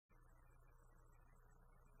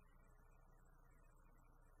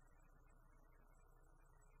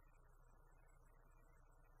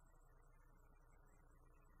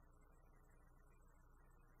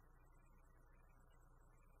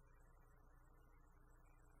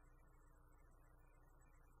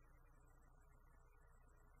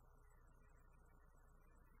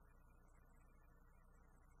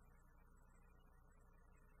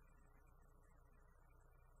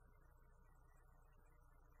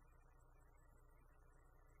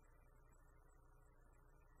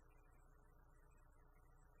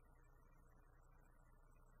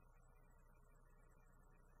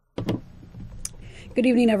Good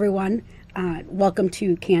evening, everyone. Welcome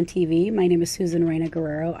to CAN TV. My name is Susan Reyna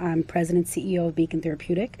Guerrero. I'm President and CEO of Beacon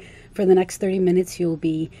Therapeutic. For the next 30 minutes, you'll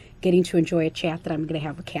be getting to enjoy a chat that I'm going to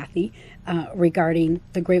have with Kathy regarding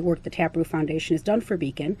the great work the Taproot Foundation has done for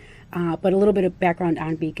Beacon. But a little bit of background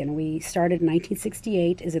on Beacon. We started in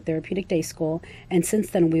 1968 as a therapeutic day school, and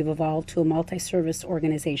since then we've evolved to a multi-service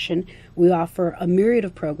organization. We offer a myriad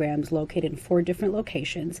of programs located in 4 different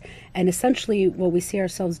locations, and essentially what we see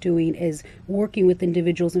ourselves doing is working with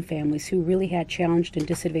individuals and families who really had challenged and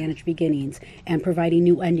disadvantaged beginnings and providing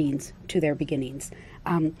new endings to their beginnings.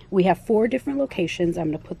 We have 4 different locations. I'm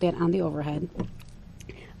going to put that on the overhead.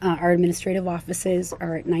 Our administrative offices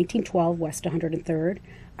are at 1912 West 103rd.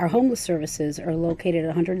 Our homeless services are located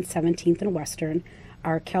at 117th and Western.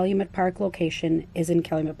 Our Calumet Park location is in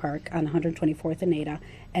Calumet Park on 124th and Ada.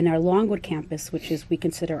 And our Longwood campus, which is we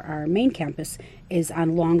consider our main campus, is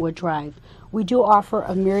on Longwood Drive. We do offer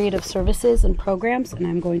a myriad of services and programs, and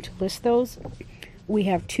I'm going to list those. We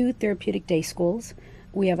have 2 therapeutic day schools.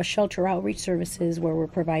 We have a shelter outreach services where we're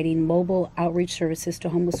providing mobile outreach services to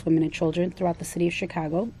homeless women and children throughout the city of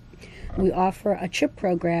Chicago. We offer a CHIP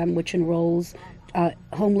program which enrolls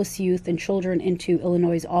homeless youth and children into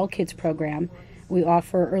Illinois' All Kids program. We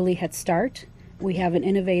offer early Head Start. We have an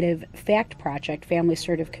innovative FACT project, Family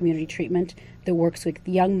Assertive Community Treatment, that works with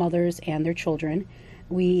young mothers and their children.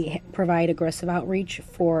 We provide aggressive outreach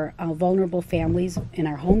for vulnerable families in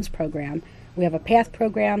our homes program. We have a PATH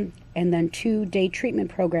program and then 2 day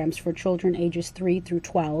treatment programs for children ages 3 through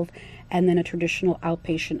 12, and then a traditional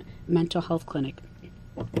outpatient mental health clinic.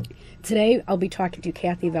 Today I'll be talking to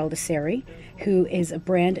Kathy Valdiserri, who is a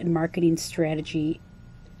brand and marketing strategy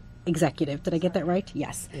executive. Did I get that right?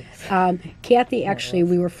 Yes. Kathy, actually,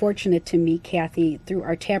 we were fortunate to meet Kathy through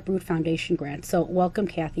our Taproot Foundation grant. So welcome,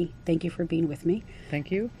 Kathy. Thank you for being with me.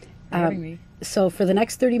 Thank you for having me. So for the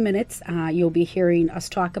next 30 minutes, you'll be hearing us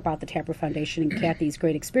talk about the Taproot Foundation and Kathy's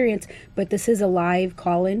great experience. But this is a live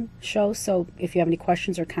call-in show, so if you have any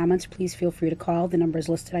questions or comments, please feel free to call. The number is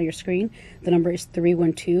listed on your screen. The number is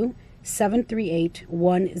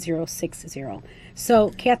 312-738-1060.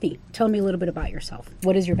 So, Kathy, tell me a little bit about yourself.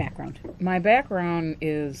 What is your background? My background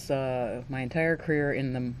is my entire career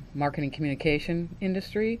in the marketing communication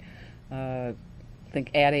industry.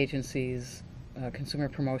 Think ad agencies, consumer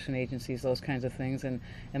promotion agencies, those kinds of things. And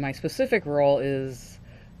my specific role is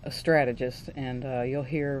a strategist, and you'll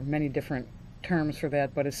hear many different terms for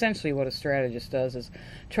that. But essentially what a strategist does is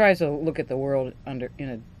tries to look at the world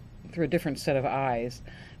through a different set of eyes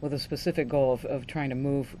with a specific goal of trying to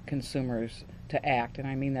move consumers to act. And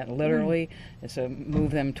I mean that literally. It's to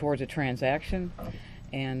move them towards a transaction,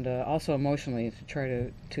 and also emotionally to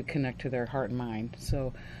try to connect to their heart and mind.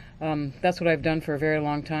 So that's what I've done for a very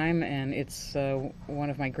long time, and it's one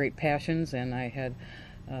of my great passions, and I had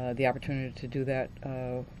the opportunity to do that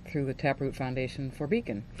through the Taproot Foundation for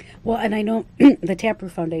Beacon. Well, and I know the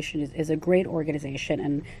Taproot Foundation is a great organization,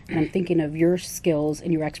 and I'm thinking of your skills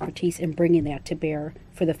and your expertise in bringing that to bear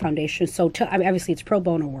for the foundation. So I mean, obviously it's pro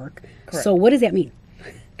bono work. Correct. So what does that mean?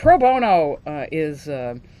 Pro bono is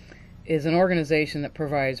an organization that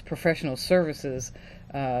provides professional services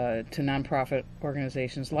to nonprofit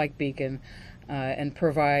organizations like Beacon, and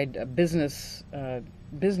provide business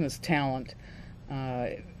talent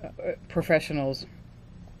professionals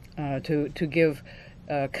to give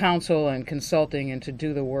counsel and consulting and to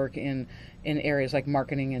do the work in areas like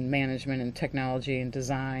marketing and management and technology and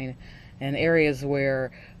design, and areas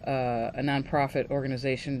where a nonprofit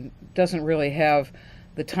organization doesn't really have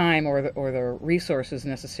the time or the resources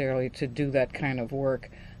necessarily to do that kind of work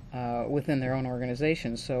within their own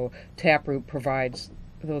organization. So Taproot provides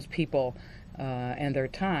those people and their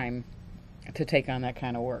time to take on that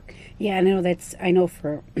kind of work. Yeah, I know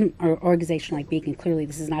for our organization like Beacon, clearly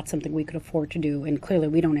this is not something we could afford to do, and clearly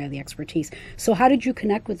we don't have the expertise. So how did you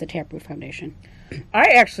connect with the Taproot Foundation? I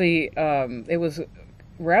actually, it was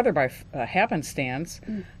rather by happenstance.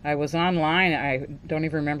 I was online. I don't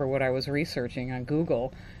even remember what I was researching on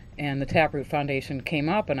Google, and the Taproot Foundation came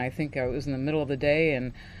up, and I think I was in the middle of the day,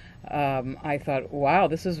 and I thought, wow,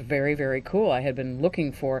 this is very, very cool. I had been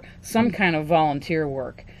looking for some kind of volunteer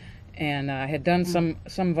work, and I had done some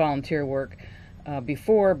volunteer work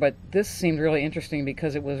before, but this seemed really interesting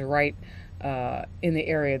because it was right in the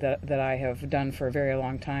area that I have done for a very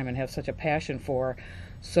long time and have such a passion for.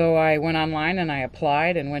 So I went online and I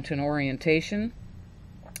applied and went to an orientation,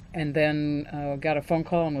 and then got a phone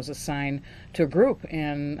call and was assigned to a group,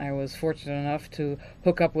 and I was fortunate enough to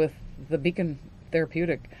hook up with the Beacon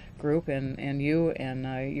Therapeutic group and you and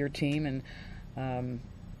your team, and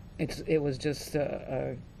it was just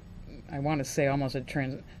I want to say almost a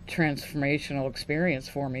transformational experience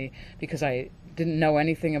for me, because I didn't know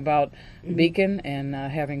anything about Beacon, and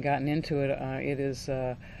having gotten into it, it is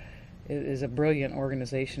a brilliant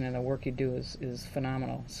organization, and the work you do is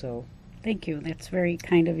phenomenal. So. Thank you. That's very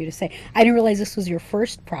kind of you to say. I didn't realize this was your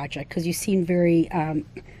first project because you seem very,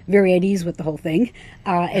 very at ease with the whole thing.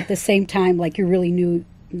 At the same time, like you really knew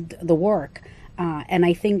the work, and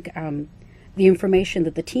I think the information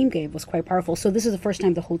that the team gave was quite powerful. So this is the first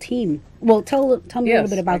time the whole team. Well, tell me a little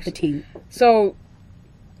bit about the team. So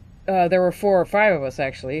there were 4 or 5 of us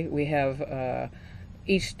actually. We have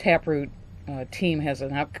each Taproot team has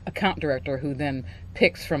an account director who then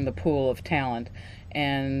picks from the pool of talent,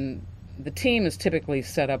 and the team is typically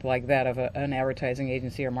set up like that of an advertising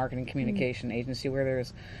agency or marketing communication agency, where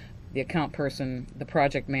there's the account person, the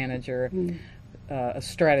project manager, a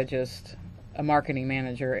strategist, a marketing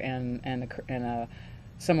manager, and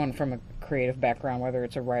someone from a creative background, whether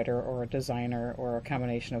it's a writer or a designer or a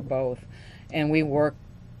combination of both. And we work,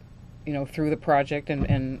 through the project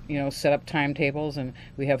and set up timetables, and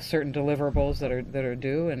we have certain deliverables that are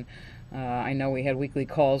due. And I know we had weekly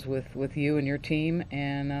calls with you and your team,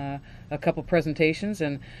 and a couple presentations,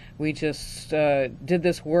 and we just did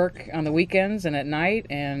this work on the weekends and at night,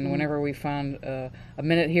 and whenever we found a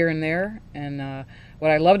minute here and there. And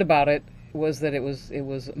what I loved about it was that it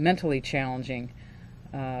was mentally challenging,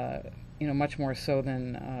 much more so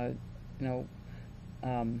than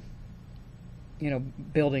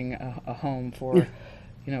building a home for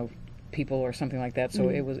people or something like that. So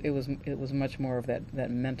it was much more of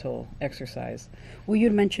that mental exercise. Well,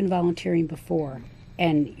 you'd mentioned volunteering before,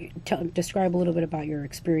 and describe a little bit about your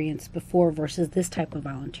experience before versus this type of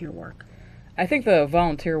volunteer work. I think the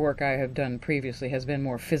volunteer work I have done previously has been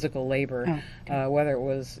more physical labor, whether it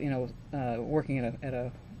was working at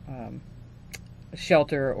a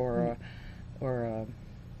shelter or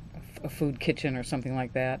a food kitchen or something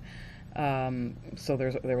like that. So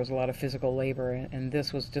there was a lot of physical labor, and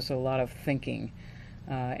this was just a lot of thinking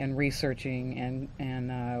and researching,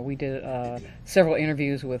 and we did several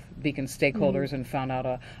interviews with Beacon stakeholders and found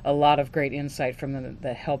out a lot of great insight from them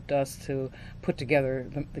that helped us to put together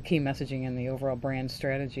the key messaging and the overall brand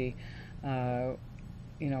strategy, that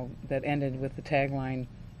ended with the tagline,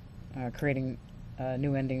 creating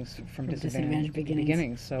new endings from disadvantaged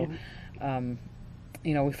beginnings. So. Yeah.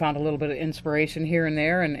 We found a little bit of inspiration here and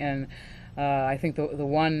there, and I think the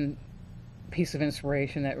one piece of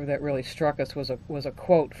inspiration that really struck us was a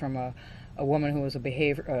quote from a woman who was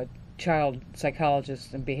a child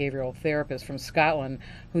psychologist and behavioral therapist from Scotland,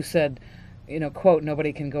 who said, quote,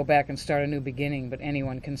 "Nobody can go back and start a new beginning, but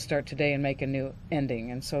anyone can start today and make a new ending."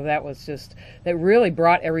 And so that really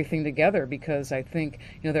brought everything together, because I think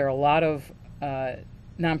there are a lot of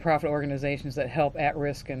nonprofit organizations that help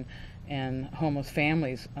at-risk and homeless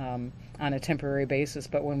families on a temporary basis.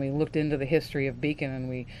 But when we looked into the history of Beacon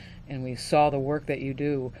and we saw the work that you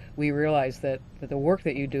do, we realized that the work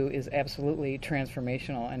that you do is absolutely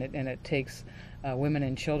transformational, and it takes women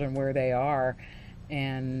and children where they are,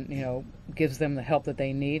 and gives them the help that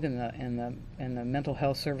they need and the mental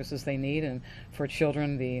health services they need, and for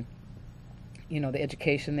children the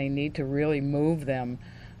education they need to really move them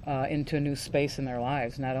into a new space in their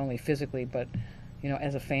lives, not only physically but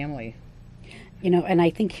as a family. And I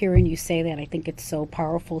think hearing you say that, I think it's so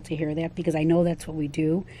powerful to hear that, because I know that's what we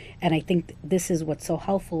do, and I think this is what's so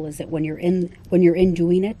helpful, is that when you're in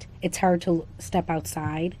doing it, it's hard to step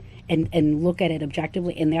outside and look at it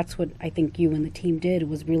objectively, and that's what I think you and the team did,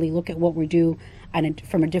 was really look at what we do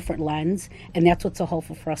from a different lens, and that's what's so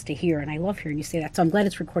helpful for us to hear. And I love hearing you say that, so I'm glad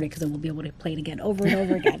it's recorded, because then we'll be able to play it again over and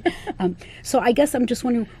over again. So I guess I'm just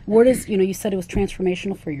wondering, what is, you said it was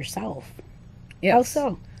transformational for yourself. Yes. How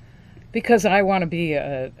so? Because I want to be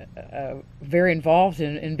very involved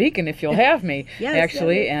in Beacon, if you'll have me. Yes,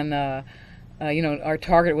 actually. Yeah. And our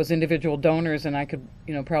target was individual donors, and I could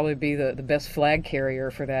probably be the best flag carrier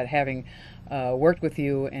for that, having worked with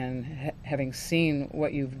you and having seen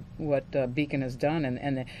what Beacon has done,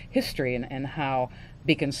 and the history and how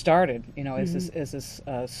Beacon started, as this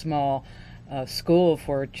small school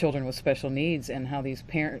for children with special needs, and how these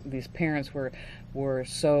parents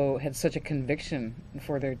had such a conviction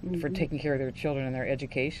for taking care of their children and their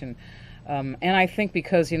education. And I think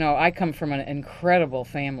because I come from an incredible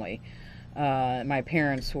family. My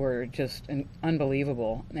parents were just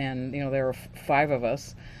unbelievable, and there were 5 of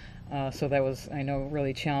us. So that was, I know,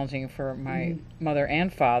 really challenging for my mother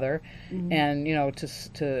and father, and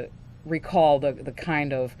to recall the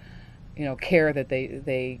kind of care that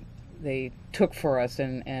they took for us,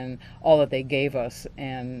 and all that they gave us,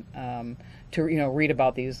 and to read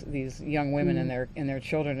about these young women and their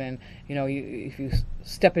children, and if you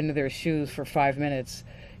step into their shoes for 5 minutes,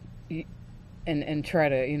 and try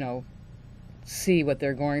to see what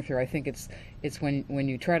they're going through. I think it's when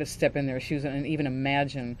you try to step in their shoes and even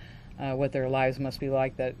imagine what their lives must be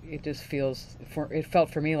like, that it just it felt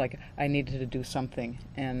for me like I needed to do something,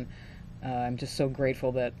 and I'm just so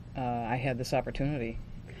grateful that I had this opportunity.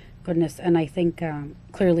 Goodness, and I think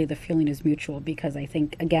clearly the feeling is mutual, because I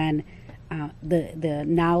think, again, the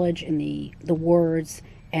knowledge and the words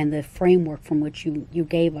and the framework from which you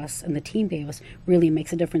gave us and the team gave us really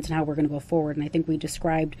makes a difference in how we're going to go forward. And I think we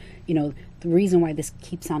described, the reason why this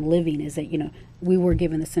keeps on living is that, we were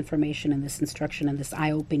given this information and this instruction and this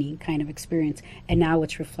eye-opening kind of experience, and now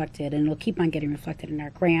it's reflected, and it'll keep on getting reflected in our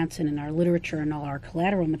grants and in our literature and all our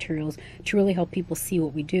collateral materials to really help people see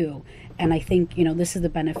what we do. And I think, this is the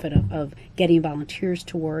benefit of getting volunteers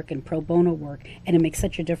to work and pro bono work, and it makes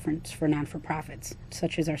such a difference for non-for-profits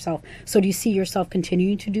such as ourselves. So do you see yourself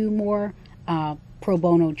continuing to do more pro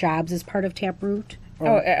bono jobs as part of Taproot?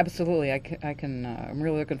 Oh, absolutely. I can. I'm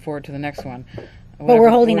really looking forward to the next one. But we're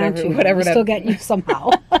holding on to it. We're still getting you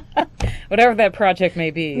somehow. Whatever that project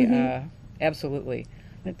may be, absolutely.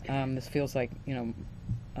 This feels like,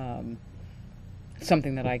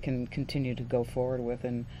 something that I can continue to go forward with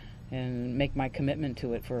and make my commitment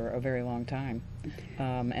to it for a very long time.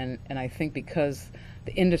 And I think because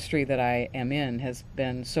the industry that I am in has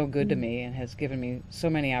been so good to me and has given me so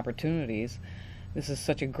many opportunities, this is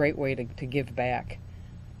such a great way to give back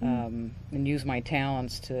and use my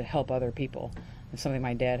talents to help other people. It's something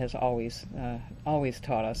my dad has always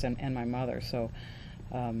taught us, and my mother. So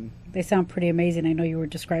they sound pretty amazing. I know you were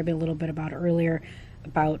describing a little bit about earlier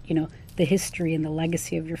about the history and the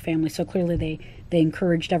legacy of your family. So clearly they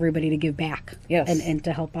encouraged everybody to give back, yes, and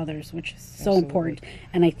to help others, which is so absolutely important.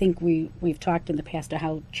 And I think we've talked in the past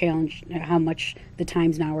about how much the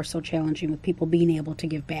times now are so challenging with people being unable to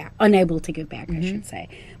give back, I should say.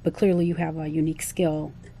 But clearly you have a unique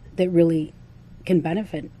skill that really can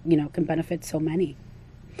benefit so many.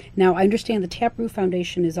 Now, I understand the Taproot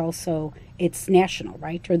Foundation is also, it's national,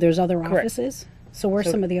 right? Or there's other Correct. offices? So where are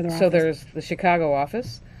some of the other offices? So there's the Chicago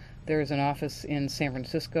office, there's an office in San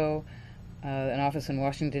Francisco, an office in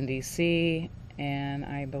Washington, D.C., and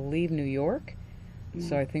I believe New York.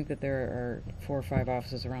 So I think that there are 4 or 5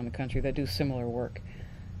 offices around the country that do similar work.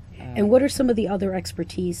 And what are some of the other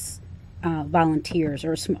expertise volunteers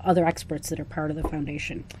or some other experts that are part of the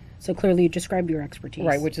foundation? So clearly you described your expertise.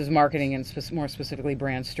 Right, which is marketing and more specifically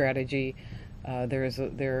brand strategy. There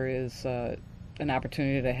is an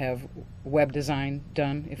opportunity to have web design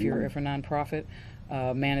done if you're a nonprofit.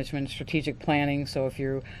 Management, strategic planning. So if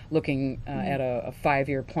you're looking at a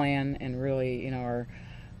 5-year plan and really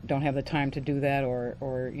don't have the time to do that,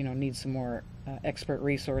 or need some more expert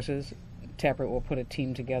resources, Taproot will put a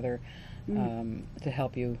team together to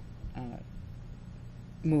help you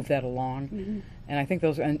move that along. And I think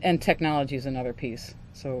those and technology is another piece.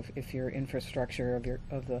 So if your infrastructure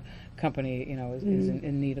of the company is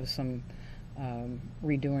in need of some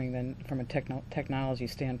redoing, then from a technology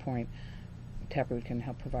standpoint, Taproot can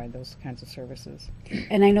help provide those kinds of services.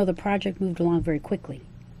 And I know the project moved along very quickly,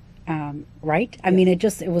 right? I mean, it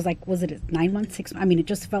was like, was it 9 months, 6 months? I mean, it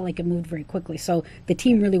just felt like it moved very quickly. So the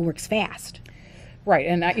team really works fast. Right,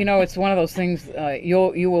 and it's one of those things.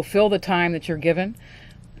 You will fill the time that you're given.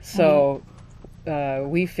 So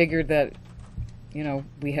we figured that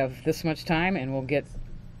we have this much time, and we'll get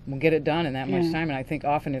it done in that much time. And I think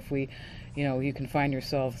often if we, you can find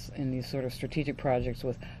yourselves in these sort of strategic projects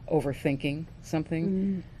with overthinking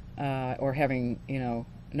something, or having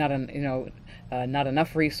not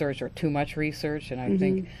enough research or too much research. And I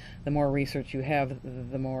think the more research you have,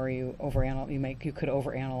 the more you could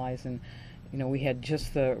overanalyze. And we had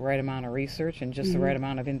just the right amount of research and just the right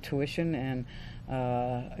amount of intuition and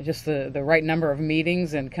just the right number of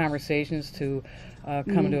meetings and conversations to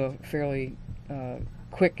come to a fairly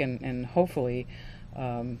quick and hopefully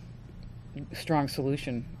strong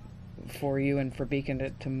solution for you and for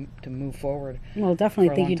Beacon to move forward. Well,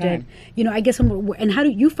 definitely think you did. I guess and how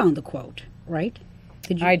did you found the quote, right?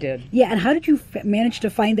 I did. Yeah, and how did you manage to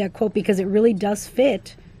find that quote? Because it really does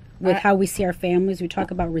fit with how we see our families. We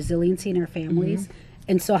talk about resiliency in our families.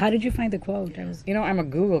 And so how did you find the quote? I'm a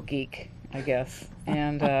Google geek, I guess.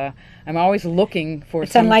 And I'm always looking for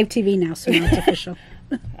It's on live TV now, so now it's official.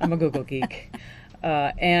 I'm a Google geek.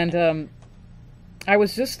 And I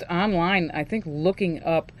was just online, I think, looking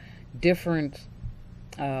up different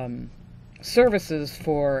services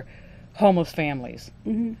for homeless families.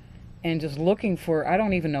 And just looking for, I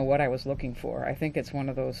don't even know what I was looking for. I think it's one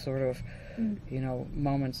of those sort of,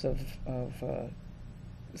 moments of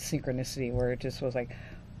synchronicity where it just was like,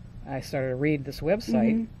 I started to read this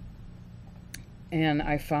website and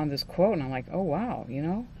I found this quote and I'm like, oh wow,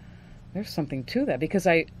 there's something to that, because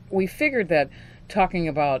we figured that talking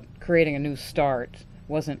about creating a new start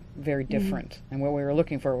wasn't very different, and what we were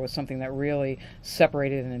looking for was something that really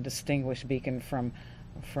separated and distinguished Beacon from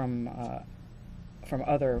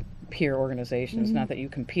other peer organizations. Not that you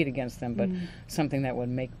compete against them, but something that would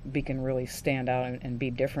make Beacon really stand out and be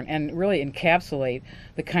different, and really encapsulate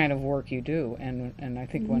the kind of work you do. And I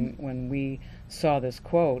think when we saw this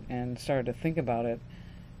quote and started to think about it,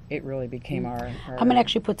 it really became our I'm going to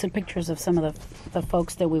actually put some pictures of some of the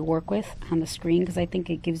folks that we work with on the screen, because I think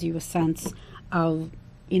it gives you a sense of,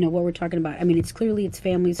 what we're talking about. I mean, it's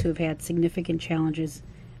families who have had significant challenges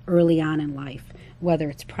early on in life, whether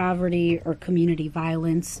it's poverty or community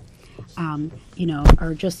violence,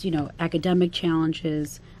 or just, academic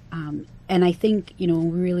challenges. And I think,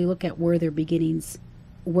 when we really look at where their beginnings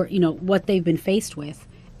were, what they've been faced with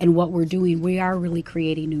and what we're doing, we are really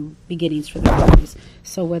creating new beginnings for their lives.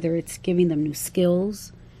 So whether it's giving them new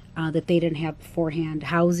skills that they didn't have beforehand,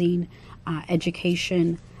 housing,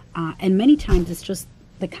 education, and many times it's just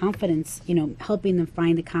the confidence, helping them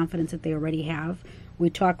find the confidence that they already have.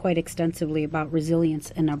 We talk quite extensively about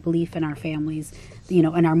resilience and our belief in our families,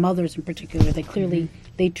 and our mothers in particular. They clearly,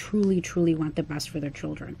 they truly, truly want the best for their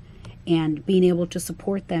children. And being able to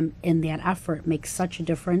support them in that effort makes such a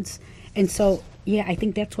difference. And so, yeah, I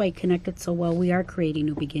think that's why it connected so well. We are creating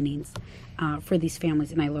new beginnings for these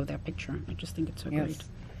families. And I love that picture. I just think it's so great.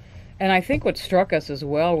 And I think what struck us as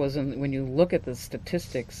well was when you look at the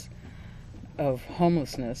statistics of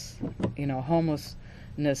homelessness,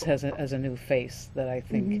 homelessness has a new face that I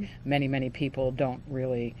think many, many people don't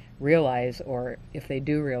really realize, or if they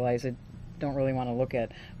do realize it, don't really want to look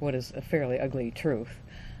at what is a fairly ugly truth.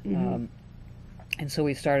 And so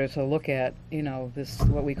we started to look at, this,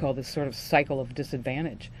 what we call this sort of cycle of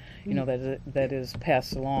disadvantage, that is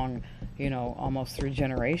passed along, almost through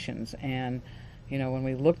generations. And, when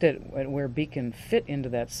we looked at where Beacon fit into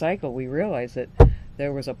that cycle, we realized that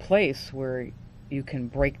there was a place where you can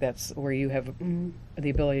break that, where you have the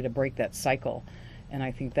ability to break that cycle. And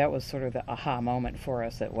I think that was sort of the aha moment for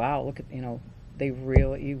us, that, wow, look at,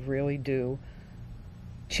 you really do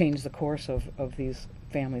change the course of these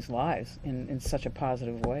families' lives in such a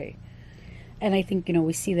positive way. And I think,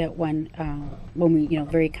 we see that when we,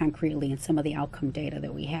 very concretely in some of the outcome data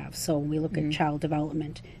that we have. So when we look at child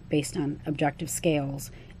development based on objective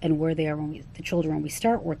scales and where they are the children, when we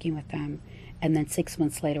start working with them, and then 6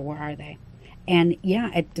 months later, where are they? And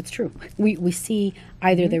yeah, it's true. We see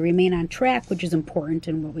either they remain on track, which is important,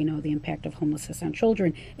 and what we know the impact of homelessness on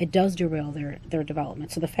children, it does derail their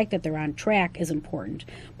development. So the fact that they're on track is important,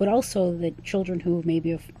 but also the children who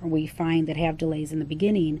maybe we find that have delays in the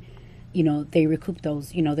beginning, they recoup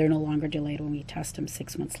those. They're no longer delayed when we test them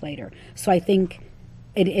 6 months later. So I think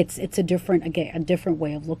it's a different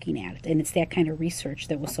way of looking at it, and it's that kind of research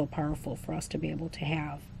that was so powerful for us to be able to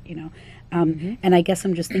have. And I guess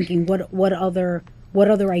I'm just thinking, what other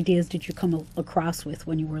ideas did you come across with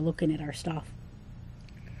when you were looking at our stuff?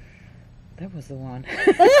 That was the one.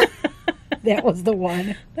 That was the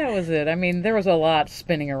one. That was it. I mean, there was a lot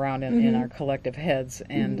spinning around in our collective heads,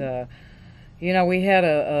 and we had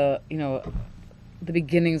the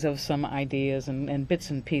beginnings of some ideas and bits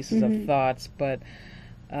and pieces of thoughts, but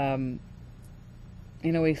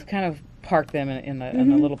we kind of parked them in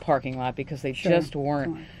a little parking lot because they just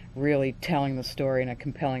weren't really telling the story in a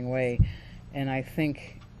compelling way. And I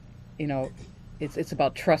think, it's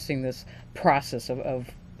about trusting this process of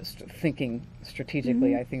thinking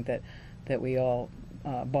strategically. I think that we all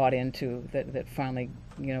bought into, that finally,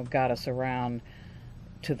 got us around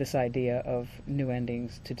to this idea of new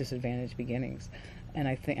endings to disadvantaged beginnings. And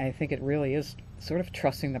I think it really is sort of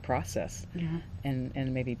trusting the process,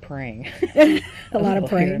 and maybe praying. a lot of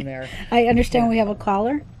praying. Here and there. I understand we have a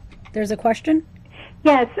caller. There's a question?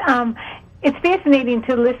 Yes. It's fascinating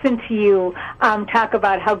to listen to you talk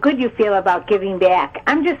about how good you feel about giving back.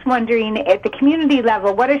 I'm just wondering, at the community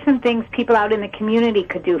level, what are some things people out in the community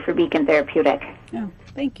could do for Beacon Therapeutic? Oh,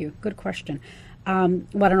 thank you. Good question. Well,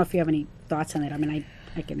 I don't know if you have any thoughts on that. I mean,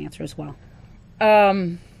 I can answer as well.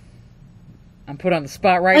 I'm put on the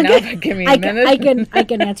spot right now. Give me a minute. I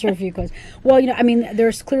can answer a few questions. Well,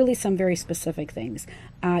 there's clearly some very specific things.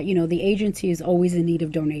 The agency is always in need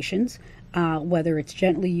of donations, whether it's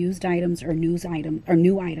gently used items or new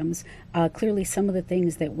items. Clearly, some of the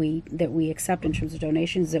things that we accept in terms of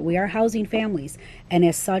donations is that we are housing families, and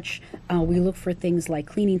as such, we look for things like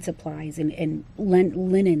cleaning supplies and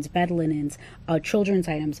linens, bed linens, children's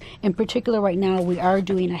items. In particular, right now, we are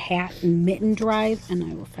doing a hat and mitten drive,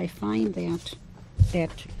 and if I find that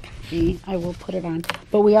I will put it on.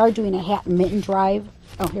 But we are doing a hat and mitten drive.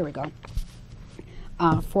 Oh, here we go.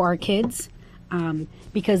 For our kids.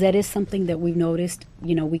 because that is something that we've noticed.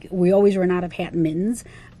 We always run out of hat and mittens,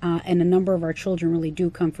 and a number of our children really do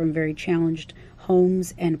come from very challenged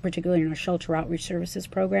homes, and particularly in our shelter outreach services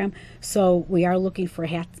program. So we are looking for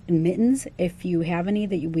hats and mittens. If you have any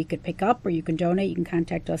that we could pick up or you can donate, you can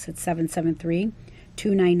contact us at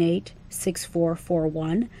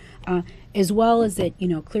 773-298-6441, as well as that,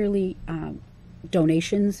 clearly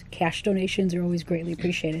donations, cash donations are always greatly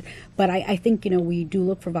appreciated. But I think, we do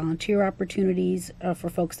look for volunteer opportunities for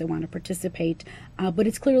folks that want to participate. But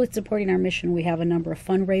it's clearly supporting our mission. We have a number of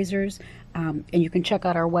fundraisers, and you can check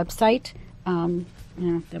out our website. I'm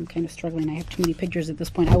kind of struggling. I have too many pictures at this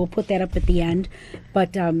point. I will put that up at the end.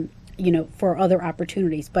 But, for other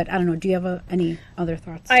opportunities. But I don't know, do you have any other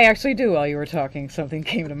thoughts? I actually do. While you were talking, something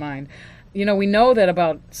came to mind. We know that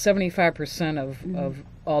about 75% of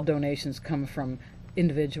all donations come from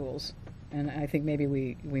individuals. And I think maybe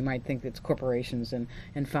we might think it's corporations and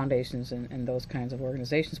foundations and those kinds of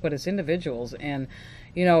organizations, but it's individuals. And,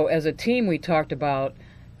 as a team, we talked about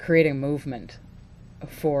creating movement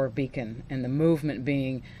for Beacon, and the movement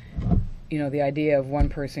being, the idea of one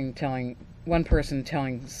person telling one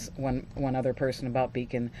other person about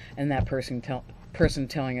Beacon, and that person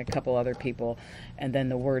telling a couple other people, and then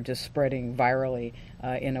the word just spreading virally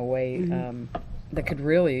in a way that could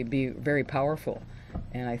really be very powerful.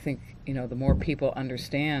 And I think the more people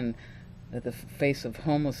understand that the face of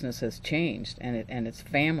homelessness has changed, and it's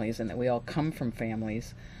families, and that we all come from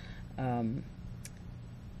families.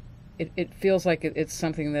 It feels like it's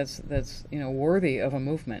something that's worthy of a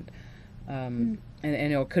movement, and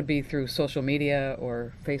it could be through social media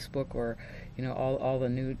or Facebook or all the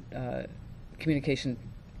new communication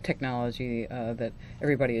technology that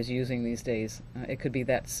everybody is using these days. It could be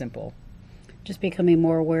that simple. Just becoming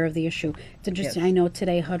more aware of the issue. It's interesting. Yes. I know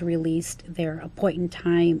today HUD released their point in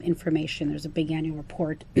time information. There's a big annual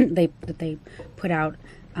report that they put out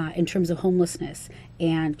in terms of homelessness.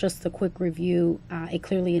 And just a quick review, it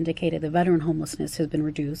clearly indicated the veteran homelessness has been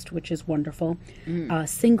reduced, which is wonderful.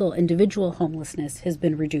 Single individual homelessness has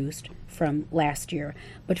been reduced from last year.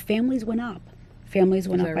 But families went up. Families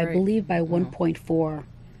went up, right? I believe, by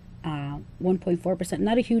 1.4%.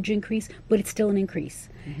 Not a huge increase, but it's still an increase.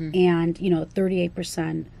 And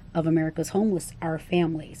 38% of America's homeless are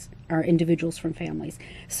families, are individuals from families.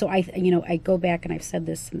 So I go back, and I've said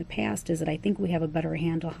this in the past, is that I think we have a better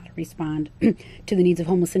handle how to respond to the needs of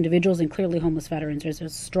homeless individuals, and clearly homeless veterans. There's a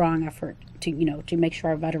strong effort to make sure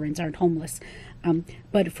our veterans aren't homeless.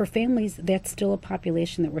 But for families, that's still a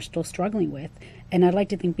population that we're still struggling with. And I'd like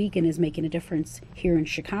to think Beacon is making a difference here in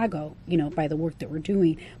Chicago, by the work that we're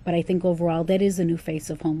doing. But I think overall that is a new face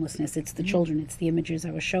of homelessness. It's the children, it's the images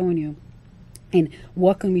I was showing you. And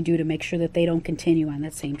what can we do to make sure that they don't continue on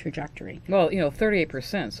that same trajectory? Well,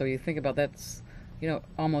 38%. So you think about that's,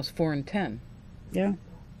 almost 4 in 10. Yeah.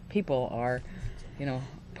 People are,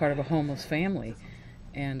 part of a homeless family.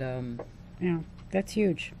 And yeah, that's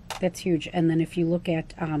huge. That's huge. And then if you look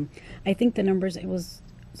at, I think the numbers, it was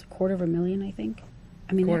 250,000, I think.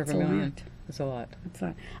 I mean, that's a lot. That's a lot. That's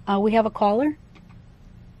a lot. We have a caller.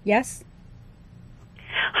 Yes?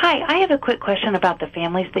 Hi, I have a quick question about the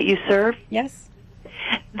families that you serve. Yes.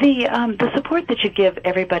 The support that you give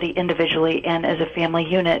everybody individually and as a family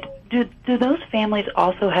unit, do those families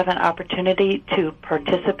also have an opportunity to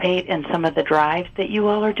participate in some of the drives that you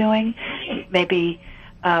all are doing? Maybe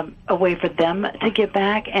a way for them to give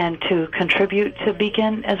back and to contribute to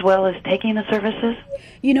Beacon as well as taking the services?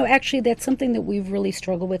 Actually, that's something that we've really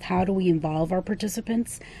struggled with. How do we involve our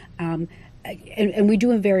participants? And we do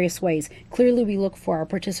in various ways. Clearly, we look for our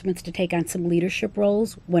participants to take on some leadership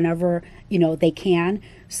roles whenever they can.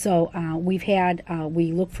 So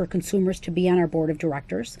we look for consumers to be on our board of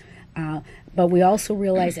directors. But we also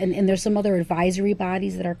realize, and there's some other advisory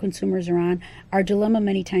bodies that our consumers are on. Our dilemma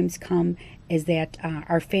many times is that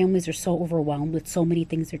our families are so overwhelmed with so many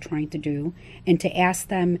things they're trying to do, and to ask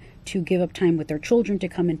them to give up time with their children to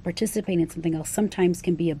come and participate in something else sometimes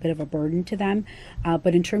can be a bit of a burden to them.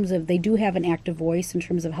 But in terms of, they do have an active voice in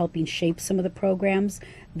terms of helping shape some of the programs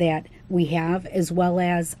that we have, as well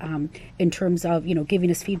as in terms of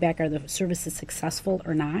giving us feedback, are the services successful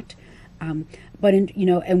or not. But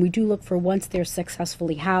and we do look for, once they're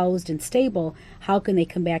successfully housed and stable, how can they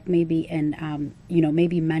come back maybe and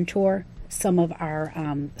maybe mentor some of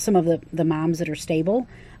the moms that are stable,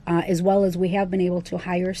 as well as we have been able to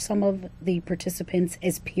hire some of the participants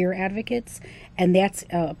as peer advocates, and that's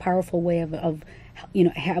a powerful way of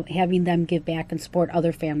having them give back and support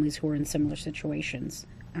other families who are in similar situations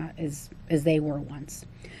as they were once.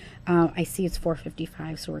 I see it's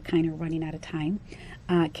 4:55, so we're kind of running out of time.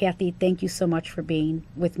 Kathy, thank you so much for being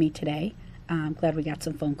with me today. I'm glad we got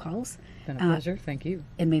some phone calls. Been a pleasure. Thank you.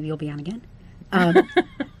 And maybe you'll be on again.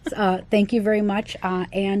 Thank you very much,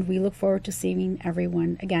 and we look forward to seeing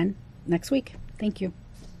everyone again next week. Thank you.